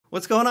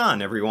What's going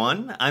on,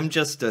 everyone? I'm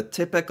just a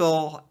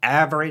typical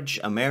average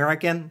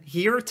American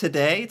here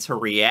today to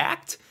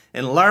react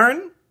and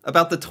learn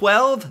about the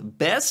 12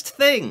 best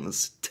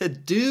things to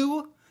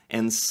do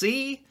and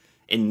see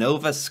in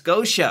Nova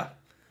Scotia.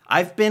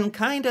 I've been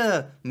kind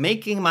of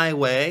making my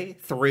way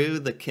through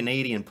the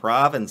Canadian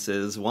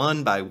provinces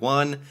one by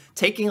one,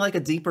 taking like a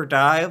deeper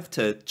dive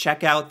to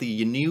check out the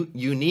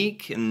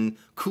unique and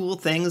cool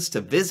things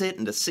to visit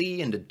and to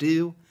see and to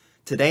do.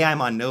 Today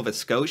I'm on Nova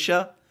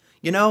Scotia.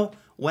 You know,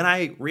 when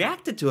I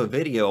reacted to a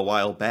video a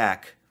while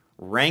back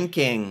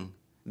ranking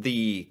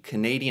the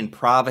Canadian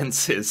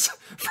provinces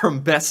from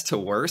best to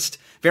worst,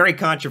 very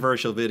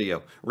controversial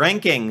video,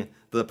 ranking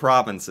the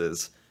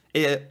provinces,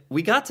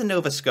 we got to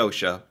Nova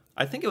Scotia.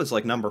 I think it was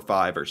like number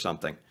 5 or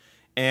something.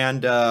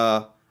 And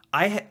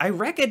I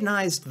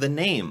recognized the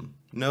name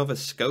Nova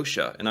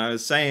Scotia, and I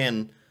was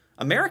saying,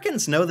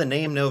 Americans know the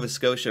name Nova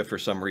Scotia for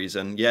some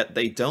reason, yet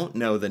they don't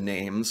know the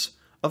names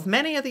of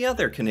many of the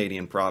other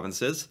Canadian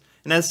provinces.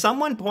 And as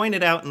someone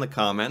pointed out in the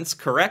comments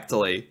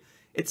correctly,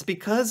 it's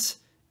because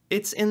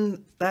it's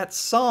in that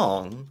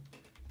song,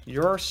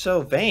 You're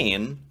So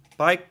Vain,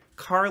 by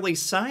Carly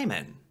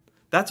Simon.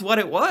 That's what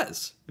it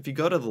was. If you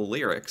go to the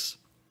lyrics.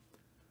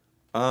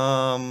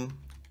 Nova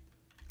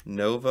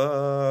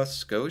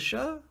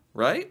Scotia,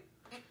 right?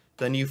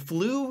 Then you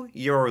flew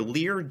your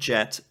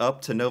Learjet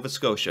up to Nova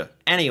Scotia.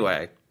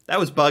 Anyway,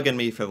 that was bugging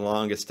me for the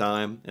longest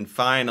time. And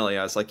finally,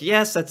 I was like,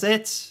 yes, that's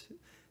it.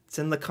 It's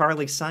in the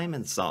Carly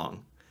Simon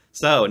song.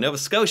 So, Nova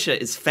Scotia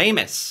is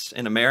famous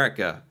in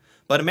America,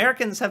 but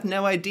Americans have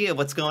no idea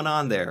what's going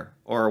on there,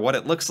 or what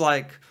it looks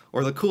like,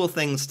 or the cool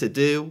things to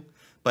do.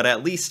 But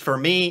at least for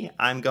me,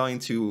 I'm going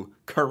to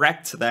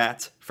correct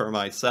that for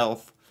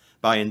myself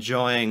by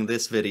enjoying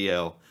this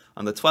video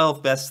on the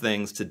 12 best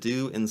things to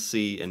do and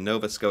see in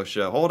Nova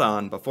Scotia. Hold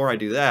on, before I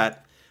do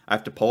that, I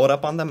have to pull it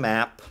up on the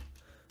map,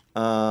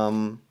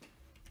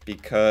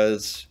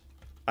 because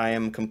I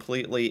am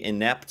completely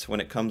inept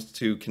when it comes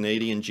to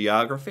Canadian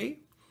geography.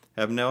 I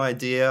have no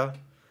idea.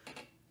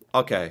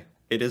 Okay,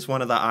 it is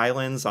one of the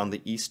islands on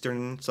the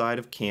eastern side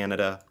of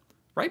Canada,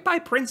 right by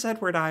Prince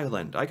Edward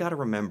Island. I gotta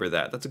remember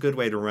that. That's a good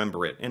way to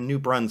remember it. And New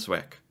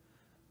Brunswick.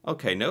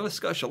 Okay, Nova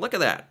Scotia, look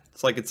at that.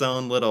 It's like its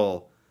own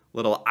little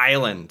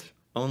island,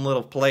 own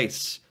little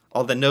place.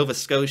 All the Nova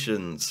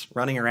Scotians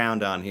running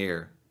around on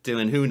here,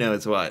 doing who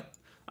knows what.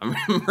 I'm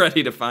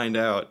ready to find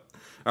out.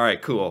 All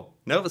right, cool.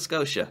 Nova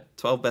Scotia,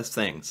 12 best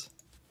things.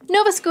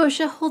 Nova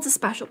Scotia holds a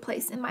special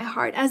place in my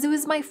heart as it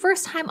was my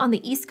first time on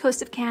the east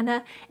coast of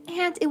Canada,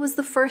 and it was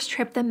the first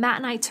trip that Matt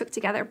and I took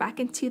together back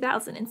in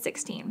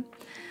 2016.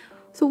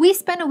 So we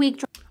spent a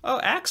week... Oh,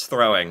 axe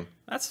throwing.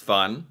 That's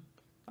fun.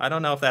 I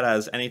don't know if that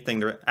has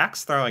anything to...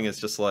 Axe throwing is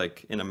just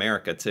like in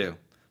America too.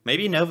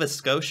 Maybe Nova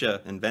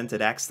Scotia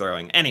invented axe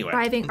throwing. Anyway.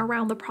 Driving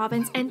around the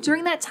province, and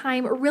during that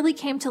time really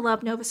came to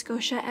love Nova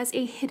Scotia as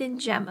a hidden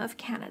gem of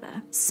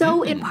Canada.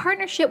 So in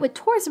partnership with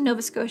Tourism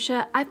Nova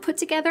Scotia, I've put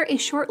together a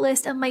short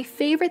list of my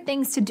favorite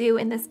things to do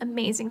in this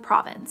amazing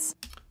province.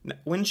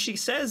 When she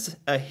says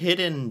a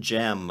hidden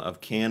gem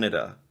of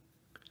Canada,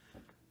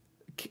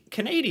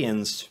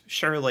 Canadians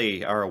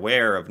surely are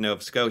aware of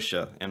Nova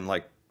Scotia and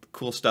like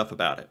cool stuff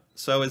about it.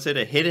 So is it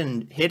a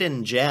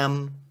hidden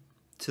gem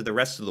to the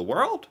rest of the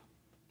world?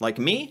 Like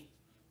me?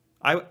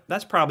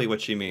 That's probably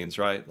what she means,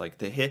 right? Like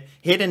the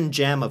hidden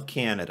gem of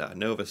Canada,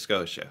 Nova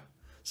Scotia.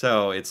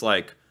 So it's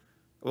like,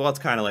 well, it's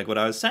kind of like what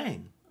I was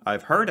saying.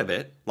 I've heard of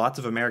it. Lots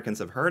of Americans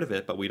have heard of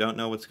it, but we don't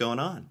know what's going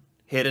on.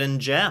 Hidden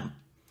gem.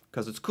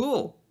 Because it's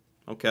cool.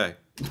 Okay.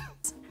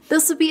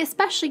 This would be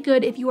especially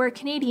good if you are a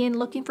Canadian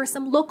looking for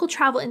some local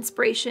travel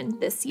inspiration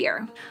this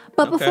year.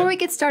 But before we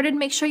get started,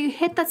 make sure you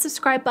hit that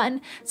subscribe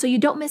button so you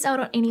don't miss out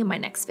on any of my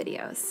next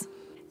videos.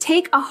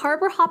 Take a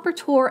harbor hopper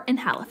tour in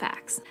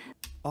Halifax.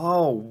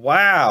 Oh,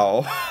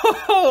 wow.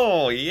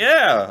 Oh,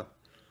 yeah.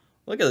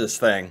 Look at this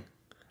thing.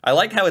 I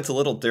like how it's a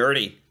little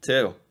dirty,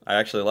 too. I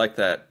actually like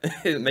that.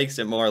 It makes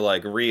it more,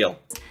 like, real.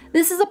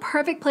 This is a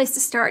perfect place to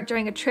start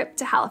during a trip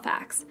to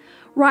Halifax.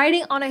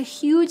 Riding on a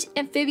huge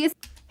amphibious...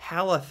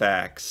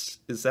 Halifax.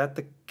 Is that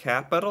the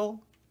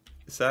capital?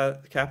 Is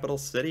that the capital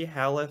city?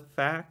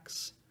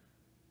 Halifax?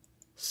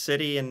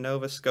 City in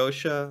Nova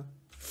Scotia?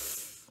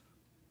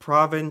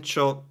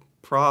 Provincial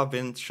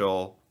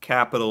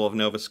capital of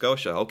Nova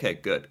Scotia. Okay,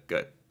 good.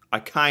 I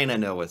kind of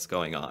know what's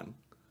going on.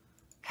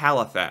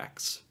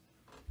 Halifax.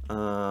 Where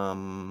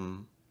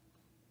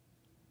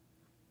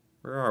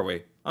are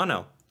we? Oh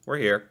no, we're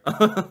here.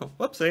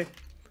 Whoopsie.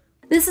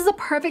 This is a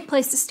perfect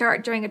place to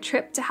start during a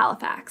trip to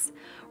Halifax.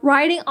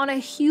 Riding on a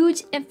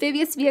huge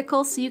amphibious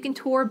vehicle so you can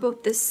tour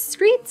both the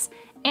streets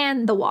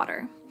and the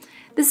water.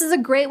 This is a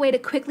great way to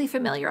quickly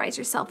familiarize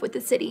yourself with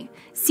the city.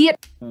 See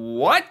it...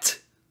 What?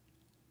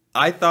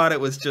 I thought it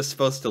was just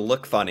supposed to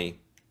look funny,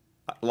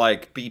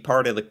 like be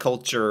part of the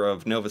culture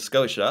of Nova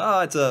Scotia. Oh,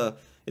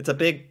 it's a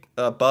big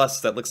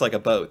bus that looks like a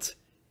boat.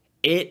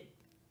 It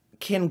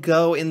can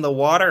go in the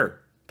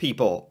water,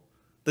 people.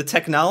 The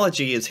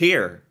technology is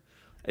here.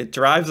 It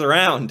drives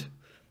around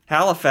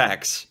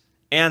Halifax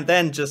and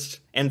then just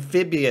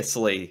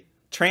amphibiously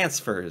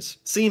transfers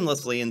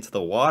seamlessly into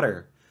the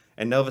water.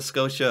 And Nova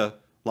Scotia,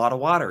 a lot of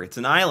water. It's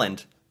an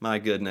island. My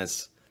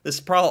goodness. This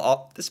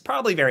is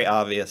probably very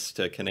obvious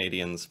to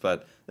Canadians,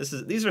 but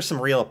these are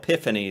some real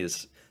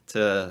epiphanies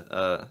to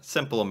a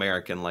simple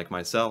American like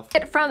myself.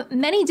 From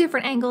many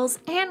different angles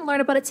and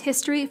learn about its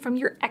history from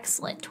your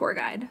excellent tour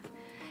guide.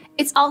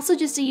 It's also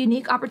just a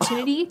unique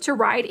opportunity to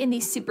ride in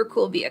these super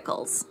cool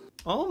vehicles.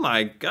 Oh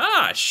my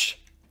gosh!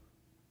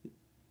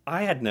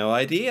 I had no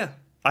idea.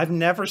 I've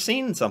never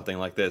seen something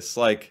like this.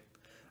 Like,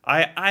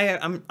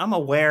 I'm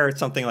aware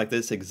something like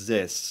this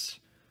exists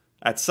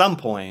at some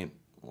point,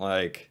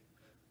 like,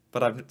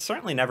 but I've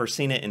certainly never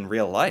seen it in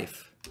real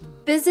life.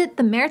 Visit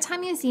the Maritime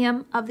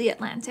Museum of the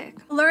Atlantic.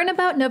 Learn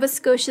about Nova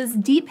Scotia's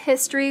deep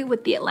history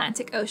with the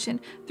Atlantic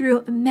Ocean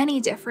through many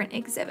different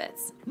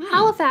exhibits.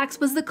 Halifax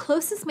was the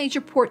closest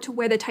major port to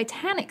where the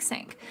Titanic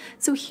sank,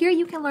 so here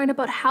you can learn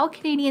about how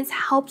Canadians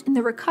helped in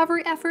the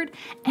recovery effort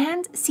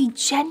and see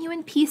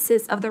genuine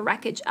pieces of the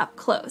wreckage up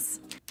close.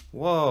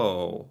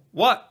 Whoa.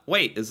 What?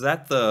 Wait, is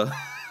that the...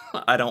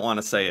 I don't want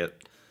to say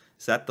it.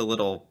 Is that the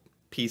little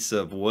piece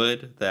of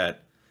wood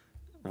that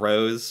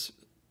Rose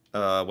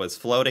was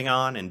floating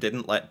on and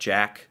didn't let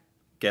Jack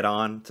get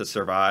on to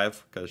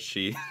survive because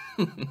she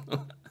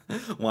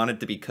wanted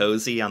to be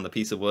cozy on the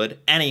piece of wood?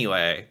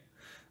 Anyway,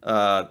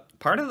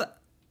 part of the...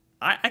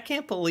 I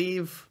can't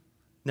believe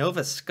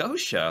Nova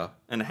Scotia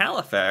and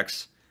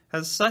Halifax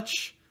has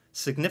such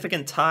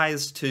significant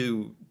ties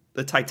to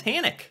the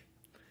Titanic.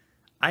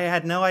 I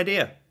had no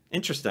idea.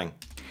 Interesting.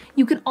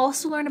 You can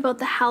also learn about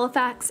the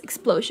Halifax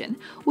explosion,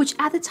 which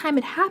at the time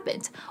it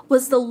happened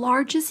was the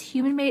largest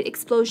human-made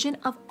explosion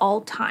of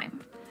all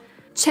time.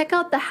 Check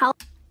out the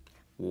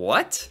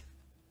What?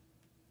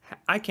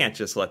 I can't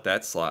just let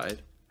that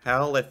slide.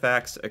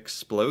 Halifax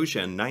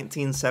explosion,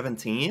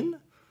 1917?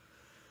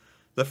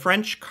 The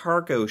French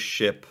cargo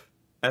ship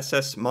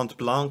SS Mont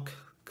Blanc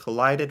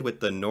collided with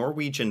the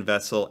Norwegian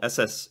vessel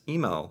SS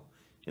Imo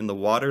in the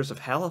waters of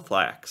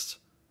Halifax.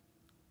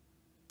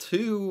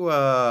 Two,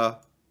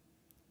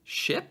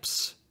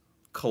 ships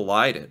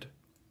collided,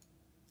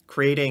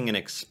 creating an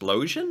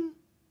explosion?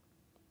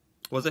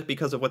 Was it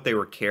because of what they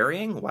were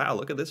carrying? Wow,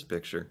 look at this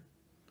picture.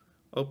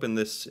 Open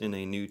this in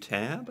a new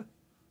tab.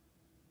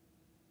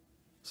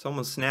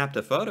 Someone snapped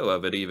a photo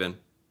of it even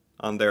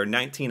on their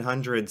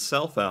 1900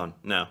 cell phone.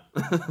 No.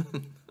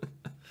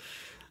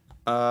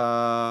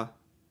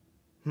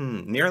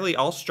 Nearly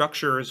all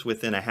structures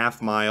within a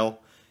half-mile,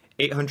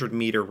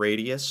 800-meter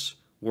radius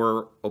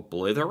were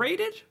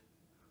obliterated?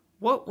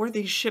 What were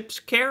these ships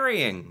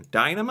carrying?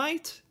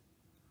 Dynamite?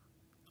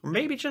 Or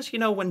maybe just,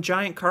 when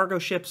giant cargo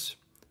ships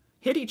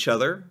hit each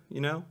other,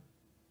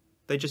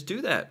 they just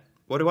do that.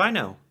 What do I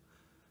know?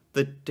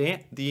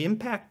 The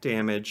impact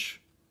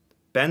damage,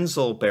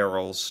 benzol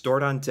barrels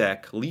stored on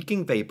deck,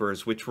 leaking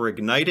vapors which were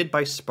ignited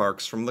by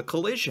sparks from the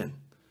collision.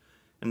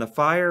 And the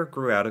fire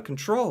grew out of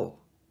control.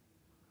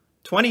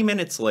 20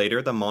 minutes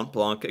later, the Mont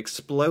Blanc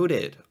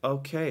exploded.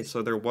 Okay,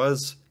 so there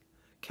was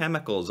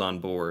chemicals on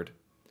board,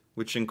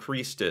 which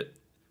increased it.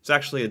 It's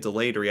actually a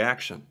delayed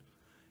reaction.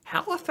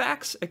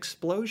 Halifax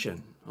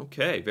explosion.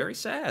 Okay, very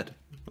sad.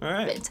 All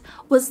right. It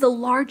was the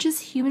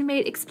largest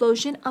human-made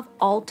explosion of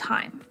all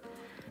time.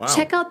 Wow.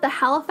 Check out the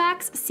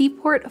Halifax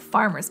Seaport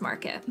Farmers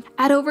Market.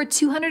 At over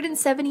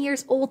 270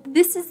 years old,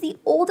 this is the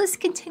oldest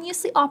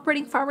continuously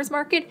operating farmers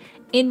market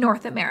in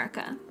North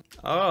America.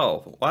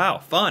 Oh, wow,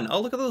 fun.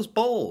 Oh, look at those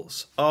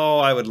bowls. Oh,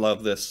 I would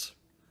love this.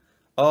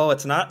 Oh,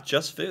 it's not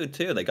just food,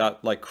 too. They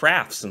got, like,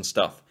 crafts and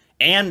stuff.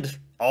 And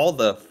all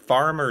the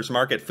farmers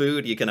market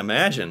food you can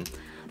imagine.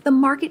 The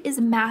market is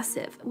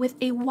massive, with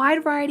a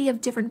wide variety of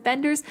different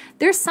vendors.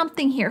 There's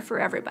something here for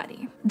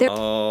everybody.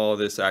 Oh,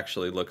 this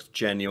actually looks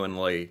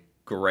genuinely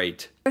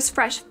great. There's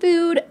fresh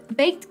food,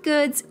 baked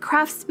goods,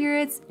 craft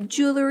spirits,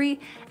 jewelry,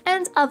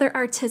 and other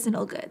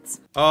artisanal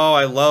goods. Oh,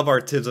 I love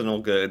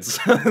artisanal goods.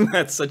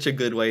 That's such a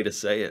good way to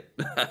say it.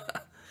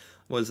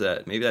 What is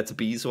that? Maybe that's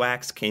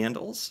beeswax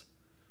candles?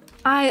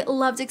 I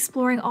loved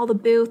exploring all the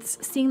booths,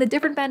 seeing the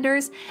different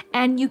vendors,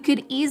 and you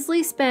could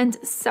easily spend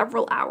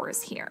several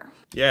hours here.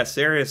 Yeah,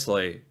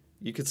 seriously.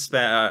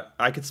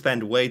 I could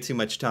spend way too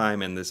much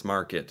time in this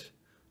market.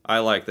 I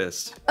like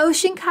this.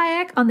 Ocean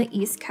kayak on the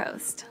East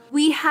Coast.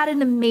 We had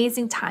an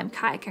amazing time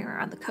kayaking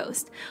around the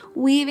coast,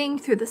 weaving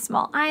through the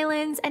small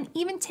islands, and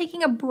even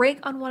taking a break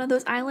on one of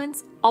those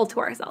islands all to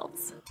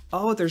ourselves.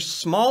 Oh, there's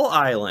small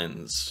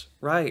islands.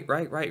 Right.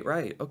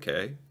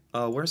 Okay.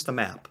 Where's the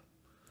map?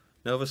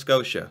 Nova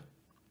Scotia.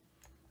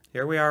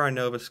 Here we are in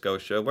Nova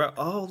Scotia.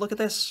 Oh, look at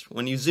this.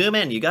 When you zoom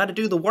in, you got to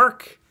do the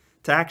work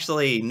to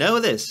actually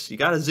know this. You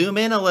got to zoom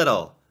in a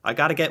little. I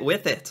got to get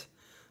with it.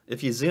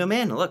 If you zoom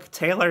in, look,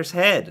 Taylor's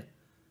Head.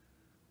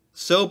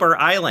 Sober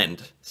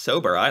Island.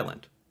 Sober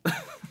Island.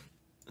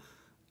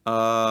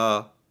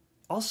 All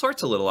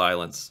sorts of little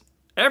islands.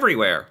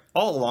 Everywhere.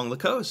 All along the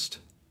coast.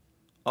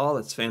 Oh,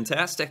 that's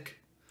fantastic.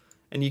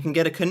 And you can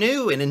get a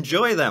canoe and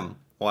enjoy them.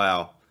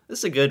 Wow. This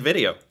is a good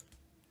video.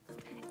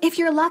 If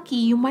you're lucky,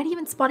 you might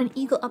even spot an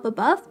eagle up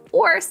above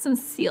or some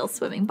seals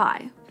swimming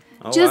by.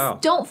 Oh, Just wow.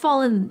 don't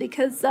fall in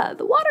because the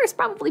water is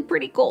probably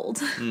pretty cold.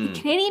 The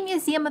Canadian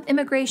Museum of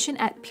Immigration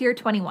at Pier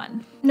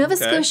 21. Nova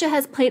Scotia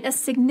has played a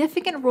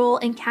significant role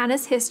in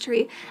Canada's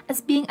history as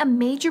being a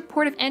major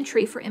port of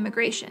entry for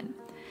immigration.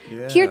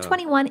 Yeah. Pier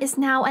 21 is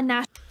now a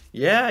national...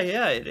 Yeah,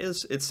 it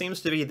is. It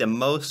seems to be the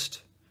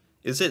most...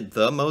 Is it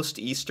the most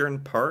eastern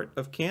part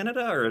of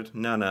Canada? Or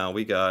no,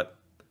 we got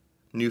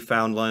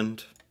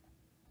Newfoundland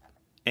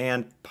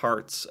and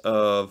parts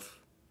of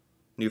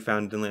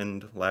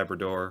Newfoundland,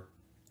 Labrador.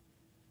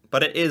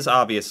 But it is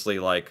obviously,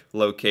 like,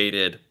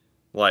 located,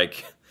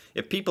 like,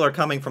 if people are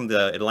coming from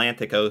the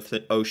Atlantic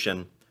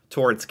Ocean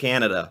towards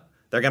Canada,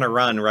 they're going to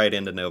run right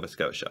into Nova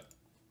Scotia.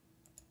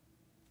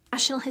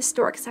 National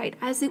Historic Site,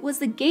 as it was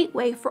the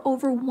gateway for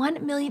over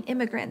 1 million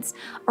immigrants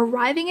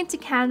arriving into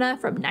Canada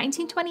from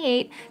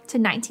 1928 to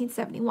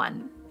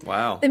 1971.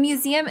 Wow. The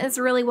museum is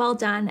really well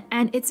done,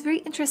 and it's very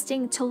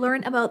interesting to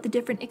learn about the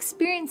different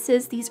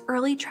experiences these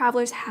early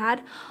travelers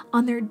had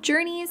on their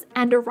journeys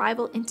and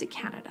arrival into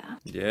Canada.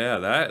 Yeah,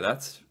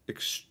 that's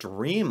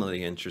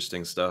extremely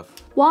interesting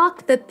stuff.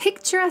 Walk the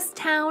picturesque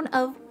town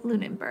of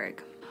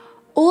Lunenburg.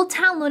 Old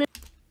Town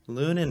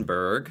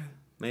Lunenburg.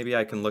 Maybe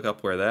I can look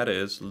up where that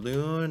is.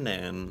 No,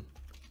 not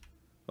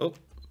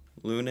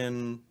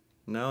Lunen,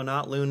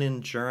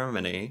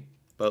 Germany,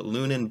 but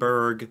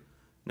Lunenburg,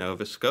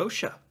 Nova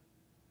Scotia.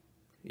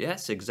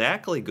 Yes,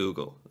 exactly,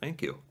 Google.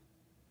 Thank you.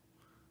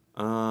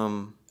 Let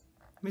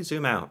me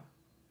zoom out.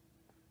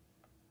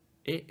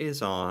 It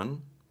is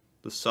on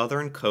the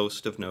southern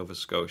coast of Nova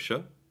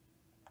Scotia.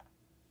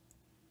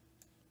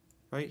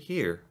 Right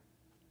here.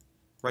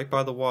 Right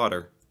by the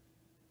water.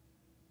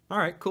 All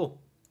right,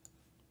 cool.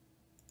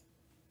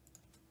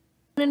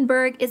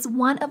 Lunenburg is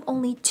one of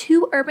only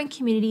 2 urban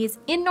communities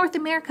in North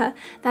America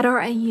that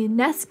are a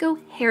UNESCO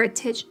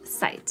Heritage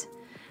Site.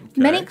 Okay.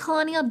 Many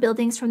colonial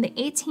buildings from the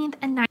 18th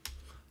and 19th.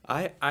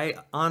 I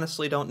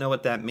honestly don't know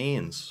what that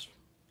means.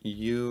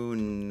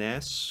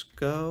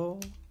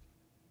 UNESCO?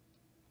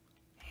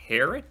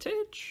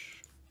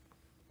 Heritage?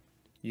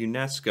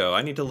 UNESCO.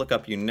 I need to look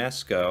up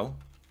UNESCO.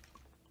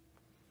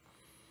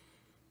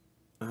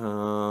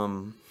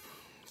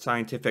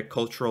 Scientific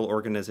Cultural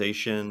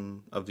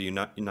Organization of the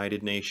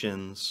United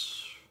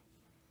Nations.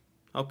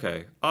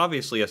 Okay,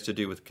 obviously has to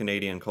do with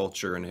Canadian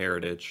culture and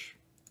heritage.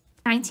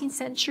 19th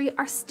century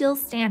are still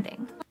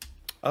standing.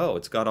 Oh,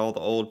 it's got all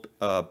the old,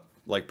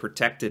 like,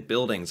 protected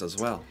buildings as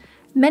well.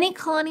 Many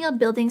colonial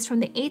buildings from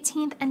the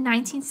 18th and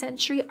 19th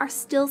century are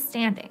still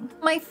standing.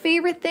 My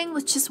favorite thing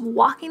was just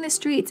walking the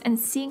streets and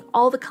seeing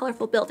all the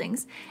colorful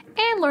buildings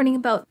and learning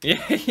about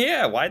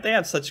Yeah, why'd they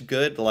have such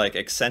good, like,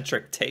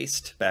 eccentric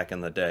taste back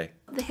in the day?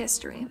 the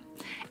history.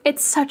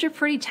 It's such a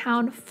pretty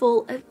town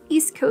full of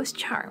East Coast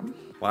charm.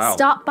 Wow.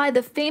 Stop by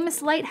the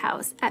famous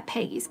lighthouse at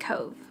Peggy's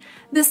Cove.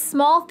 This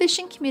small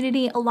fishing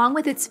community, along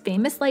with its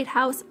famous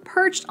lighthouse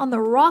perched on the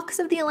rocks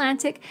of the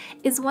Atlantic,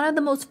 is one of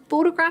the most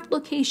photographed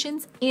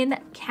locations in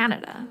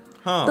Canada.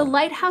 The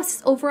lighthouse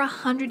is over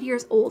 100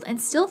 years old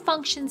and still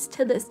functions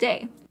to this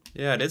day.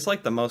 Yeah, it is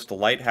like the most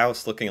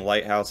lighthouse-looking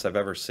lighthouse I've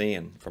ever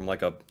seen, from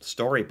like a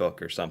storybook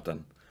or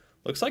something.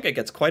 Looks like it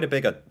gets quite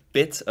a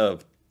bit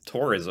of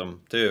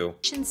tourism, too.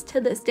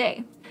 To this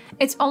day.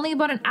 It's only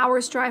about an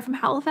hour's drive from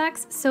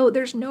Halifax, so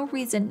there's no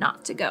reason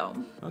not to go.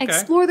 Okay.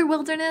 Explore the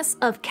wilderness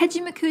of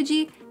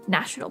Keji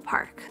National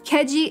Park.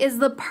 Keji is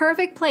the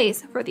perfect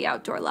place for the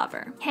outdoor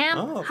lover.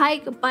 Camp,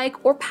 hike,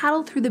 bike, or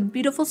paddle through the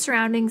beautiful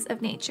surroundings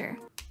of nature.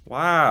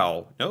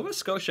 Wow, Nova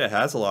Scotia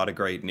has a lot of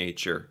great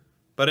nature,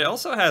 but it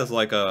also has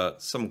like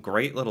some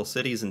great little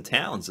cities and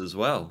towns as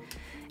well.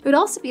 It would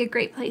also be a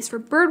great place for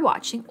bird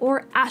watching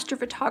or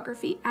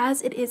astrophotography,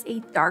 as it is a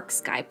dark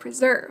sky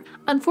preserve.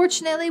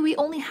 Unfortunately, we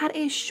only had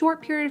a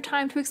short period of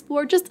time to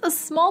explore just a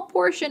small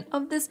portion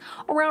of this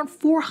around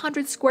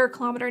 400 square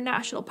kilometer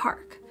national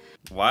park.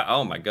 Wow,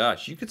 oh my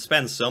gosh, you could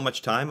spend so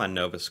much time on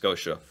Nova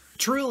Scotia.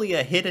 Truly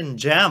a hidden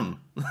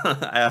gem,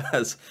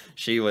 as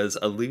she was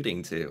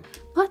alluding to.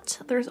 But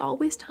there's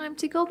always time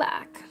to go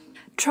back.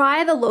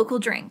 Try the local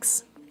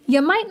drinks.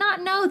 You might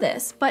not know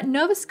this, but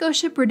Nova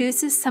Scotia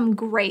produces some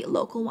great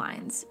local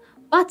wines.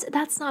 But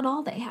that's not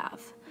all they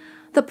have.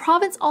 The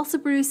province also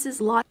produces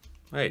lots.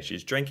 Wait,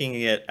 she's drinking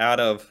it out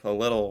of a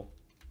little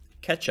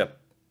ketchup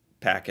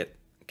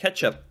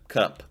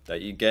cup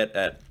that you get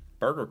at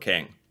Burger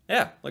King.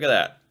 Yeah, look at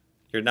that.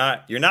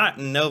 You're not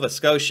in Nova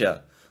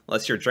Scotia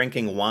unless you're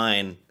drinking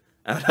wine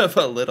out of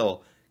a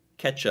little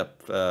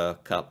ketchup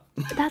cup.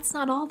 That's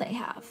not all they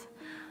have.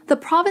 The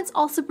province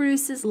also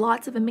produces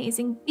lots of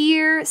amazing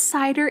beer,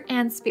 cider,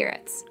 and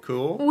spirits.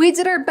 Cool. We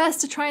did our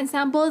best to try and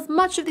sample as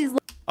much of these.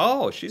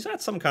 Oh, she's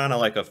at some kind of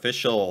like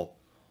official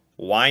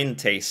wine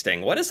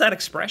tasting. What is that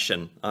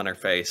expression on her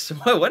face?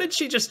 What did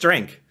she just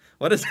drink?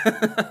 What is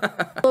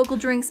local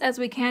drinks as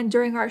we can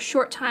during our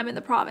short time in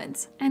the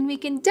province, and we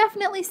can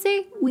definitely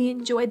say we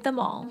enjoyed them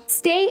all.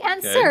 Stay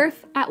and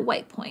surf at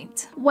White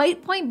Point.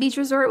 White Point Beach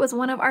Resort was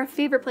one of our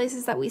favorite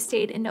places that we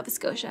stayed in Nova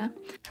Scotia.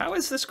 How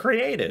is this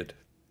created?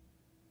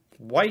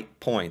 White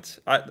Point.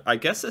 I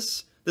guess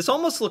this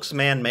almost looks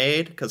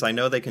man-made, because I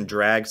know they can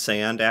drag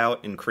sand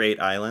out and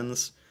create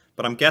islands,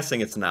 but I'm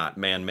guessing it's not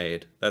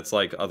man-made. That's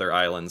like other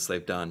islands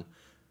they've done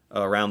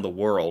around the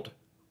world.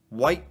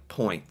 White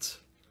Point.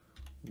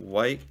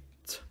 White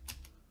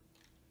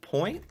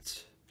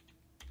Point?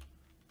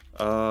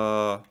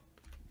 Nova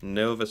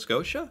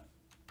Scotia?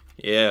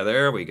 Yeah,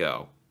 there we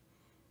go.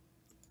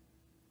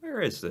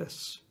 Where is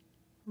this?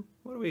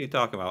 What are we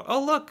talking about?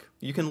 Oh, look!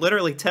 You can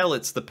literally tell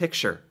it's the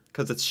picture,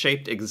 because it's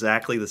shaped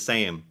exactly the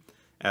same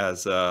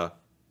as,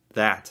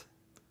 that.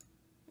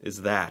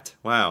 Is that.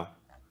 Wow.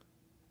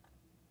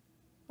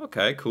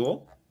 Okay,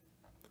 cool.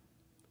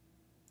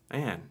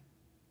 Man.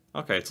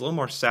 Okay, it's a little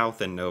more south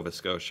than Nova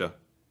Scotia.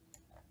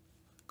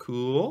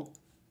 Cool.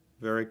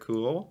 Very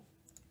cool.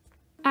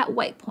 At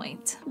White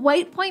Point.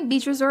 White Point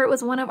Beach Resort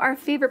was one of our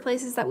favorite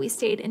places that we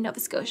stayed in Nova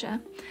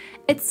Scotia.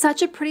 It's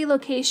such a pretty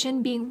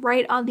location, being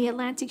right on the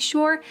Atlantic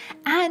shore,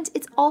 and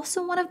it's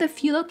also one of the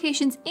few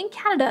locations in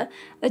Canada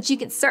that you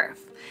can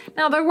surf.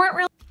 Now, there weren't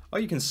really... Oh,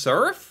 you can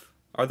surf?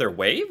 Are there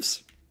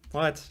waves?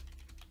 What?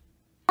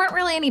 Weren't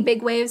really any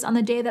big waves on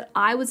the day that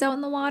I was out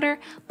in the water,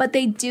 but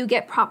they do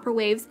get proper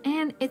waves,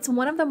 and it's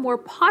one of the more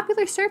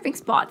popular surfing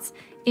spots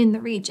in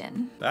the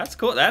region. That's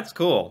cool. That's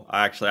cool.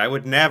 Actually, I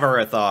would never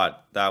have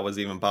thought that was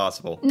even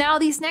possible. Now,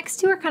 these next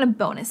two are kind of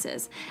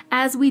bonuses,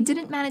 as we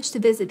didn't manage to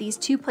visit these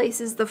two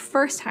places the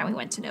first time we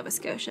went to Nova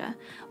Scotia,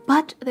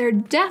 but they're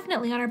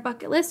definitely on our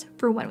bucket list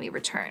for when we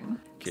return.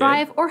 Okay.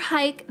 Drive or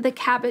hike the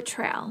Cabot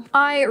Trail.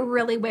 I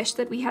really wish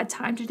that we had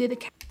time to do the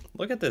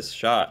Look at this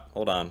shot.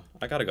 Hold on.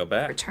 I gotta go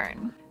back.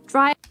 Return.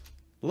 Drive.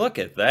 Look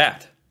at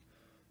that.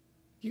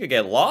 You could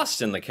get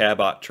lost in the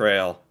Cabot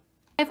Trail.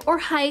 Or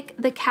hike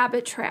the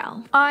Cabot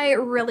Trail. I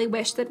really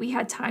wish that we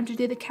had time to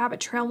do the Cabot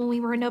Trail when we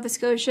were in Nova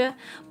Scotia,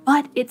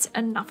 but it's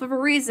enough of a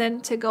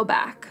reason to go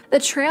back. The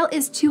trail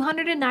is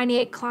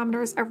 298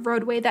 kilometers of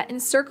roadway that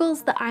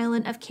encircles the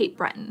island of Cape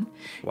Breton.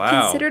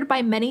 Wow. Considered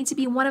by many to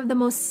be one of the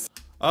most...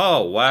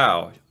 Oh,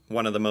 wow.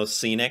 One of the most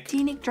scenic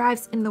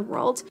drives in the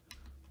world.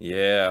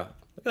 Yeah.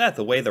 Look at that,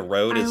 the way the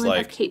road is like...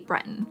 Island of Cape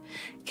Breton.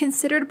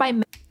 Considered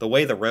by... The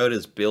way the road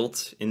is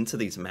built into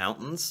these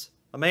mountains.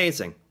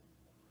 Amazing.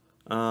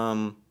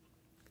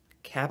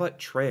 Cabot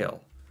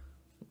Trail.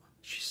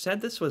 She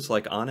said this was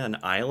like on an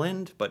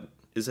island, but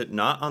is it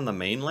not on the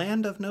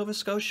mainland of Nova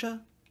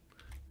Scotia?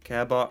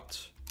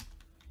 Cabot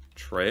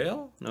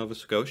Trail? Nova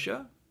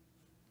Scotia?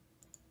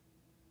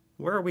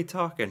 Where are we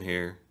talking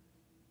here?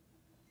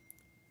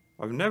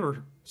 I've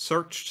never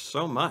searched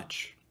so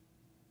much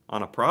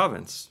on a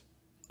province.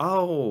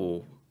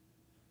 Oh,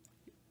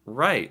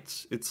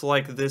 right. It's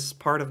like this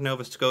part of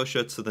Nova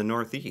Scotia to the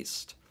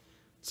northeast.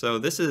 So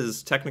this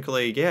is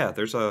technically, yeah,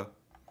 there's a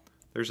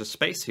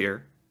space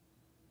here.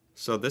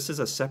 So this is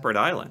a separate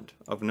island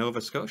of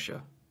Nova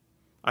Scotia.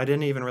 I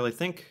didn't even really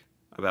think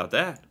about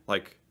that.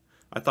 Like,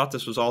 I thought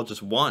this was all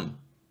just one,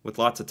 with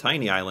lots of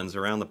tiny islands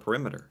around the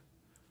perimeter.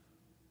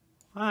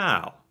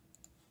 Wow.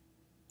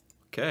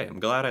 Okay,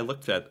 I'm glad I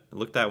looked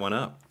that one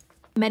up.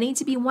 Many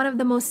to be one of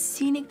the most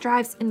scenic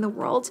drives in the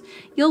world,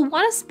 you'll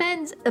want to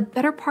spend the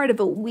better part of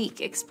a week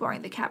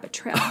exploring the Cabot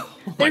Trail.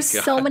 There's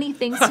so many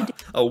things to do.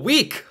 A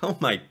week? Oh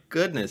my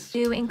goodness.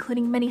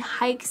 Including many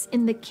hikes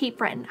in the Cape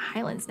Breton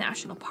Highlands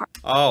National Park.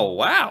 Oh,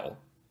 wow.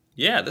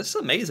 Yeah, this is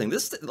amazing.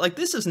 This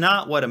is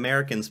not what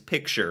Americans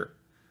picture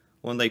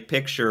when they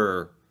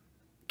picture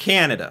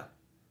Canada.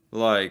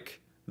 Like,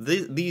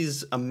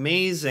 these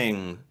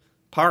amazing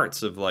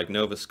parts of like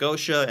Nova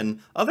Scotia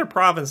and other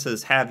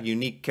provinces have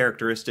unique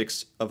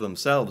characteristics of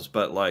themselves,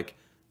 but like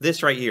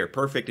this right here,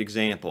 perfect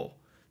example.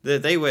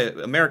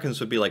 Americans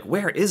would be like,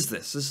 where is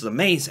this? This is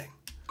amazing.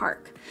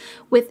 Park,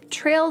 with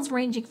trails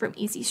ranging from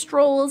easy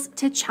strolls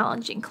to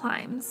challenging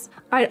climbs.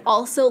 I'd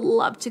also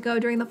love to go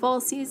during the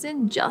fall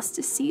season just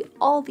to see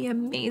all the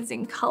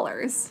amazing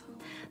colors.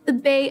 The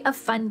Bay of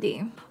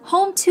Fundy,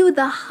 home to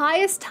the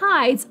highest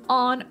tides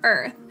on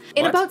Earth.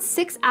 In about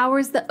 6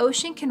 hours, the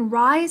ocean can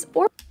rise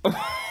or...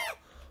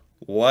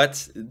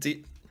 What?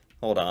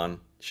 Hold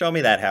on. Show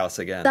me that house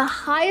again. The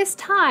highest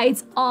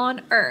tides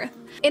on Earth.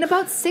 In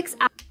about 6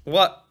 hours...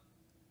 What?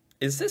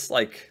 Is this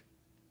like...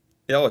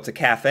 Oh, it's a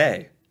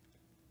cafe.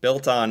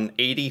 Built on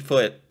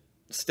 80-foot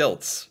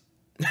stilts.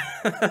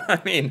 I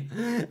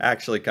mean,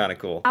 actually kind of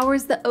cool.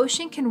 Hours, the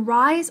ocean can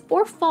rise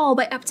or fall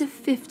by up to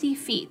 50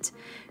 feet,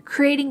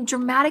 creating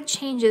dramatic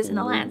changes in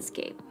the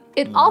landscape.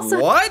 It also...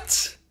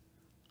 What?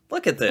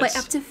 Look at this. By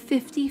up to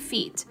 50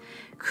 feet,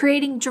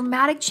 creating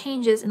dramatic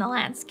changes in the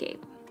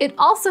landscape. It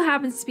also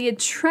happens to be a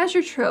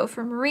treasure trove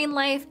for marine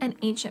life and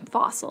ancient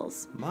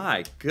fossils.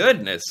 My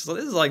goodness. So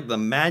this is like the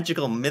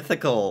magical,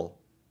 mythical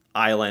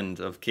island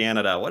of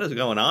Canada. What is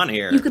going on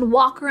here? You can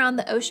walk around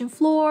the ocean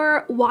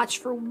floor, watch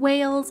for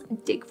whales,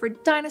 dig for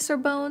dinosaur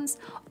bones,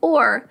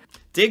 or...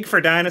 Dig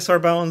for dinosaur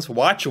bones,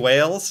 watch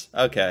whales?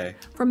 Okay.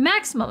 For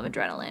maximum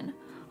adrenaline,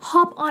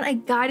 hop on a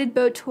guided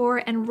boat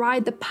tour and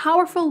ride the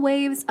powerful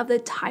waves of the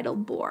tidal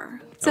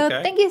bore. So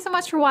Thank you so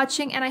much for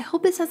watching, and I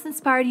hope this has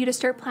inspired you to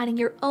start planning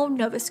your own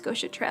Nova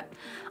Scotia trip.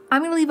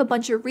 I'm going to leave a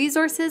bunch of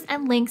resources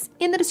and links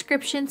in the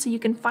description so you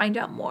can find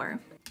out more.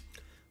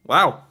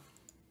 Wow.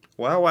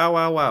 Wow, wow,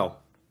 wow, wow.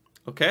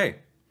 Okay.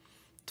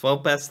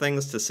 12 best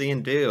things to see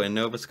and do in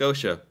Nova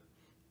Scotia.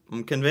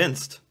 I'm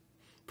convinced.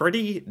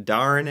 Pretty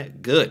darn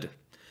good.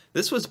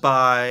 This was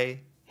by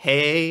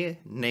Hey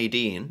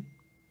Nadine,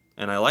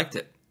 and I liked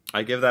it.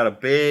 I give that a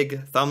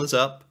big thumbs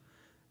up.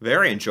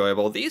 Very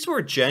enjoyable. These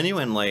were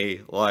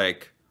genuinely,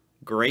 like,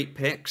 great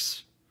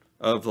picks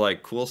of,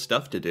 like, cool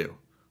stuff to do.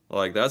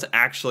 Like, that was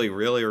actually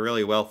really,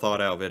 really well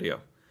thought out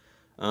video.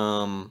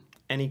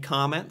 Any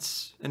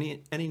comments?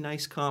 Any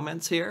nice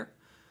comments here?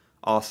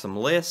 Awesome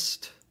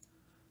list.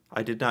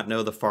 I did not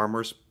know the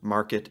farmers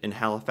market in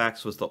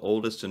Halifax was the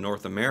oldest in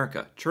North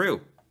America.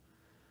 True.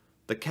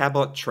 The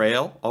Cabot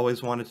Trail.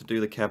 Always wanted to do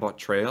the Cabot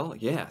Trail.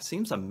 Yeah,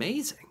 seems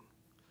amazing.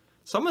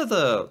 Some of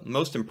the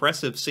most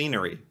impressive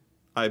scenery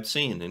I've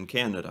seen in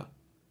Canada.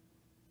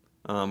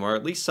 Or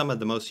at least some of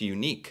the most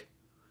unique.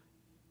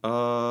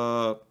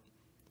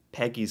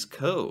 Peggy's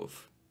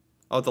Cove.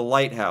 Oh, the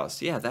lighthouse.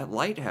 Yeah, that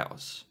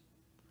lighthouse.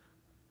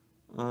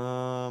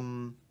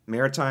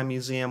 Maritime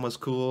Museum was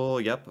cool.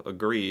 Yep,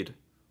 agreed.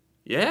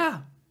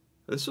 Yeah,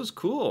 this was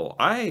cool.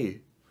 I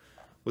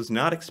was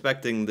not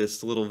expecting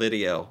this little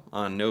video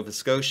on Nova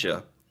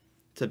Scotia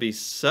to be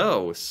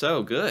so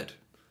good.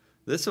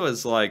 This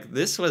was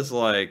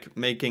like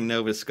making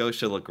Nova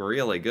Scotia look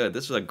really good.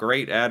 This was a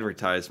great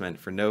advertisement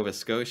for Nova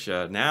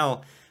Scotia.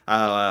 Now,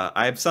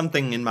 I have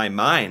something in my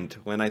mind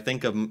when I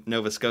think of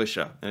Nova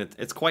Scotia, and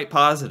it's quite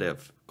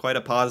positive, quite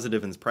a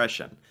positive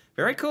impression.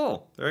 Very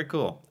cool, very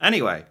cool.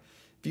 Anyway,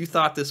 if you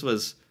thought this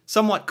was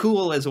somewhat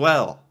cool as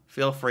well,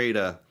 feel free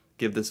to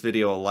give this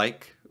video a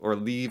like or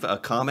leave a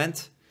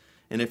comment.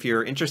 And if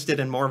you're interested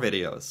in more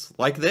videos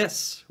like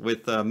this,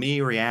 with me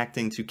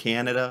reacting to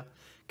Canada,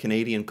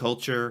 Canadian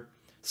culture,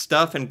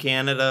 stuff in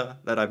Canada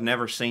that I've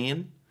never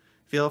seen,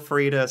 feel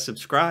free to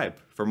subscribe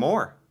for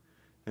more.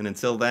 And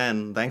until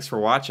then, thanks for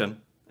watching,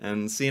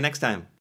 and see you next time.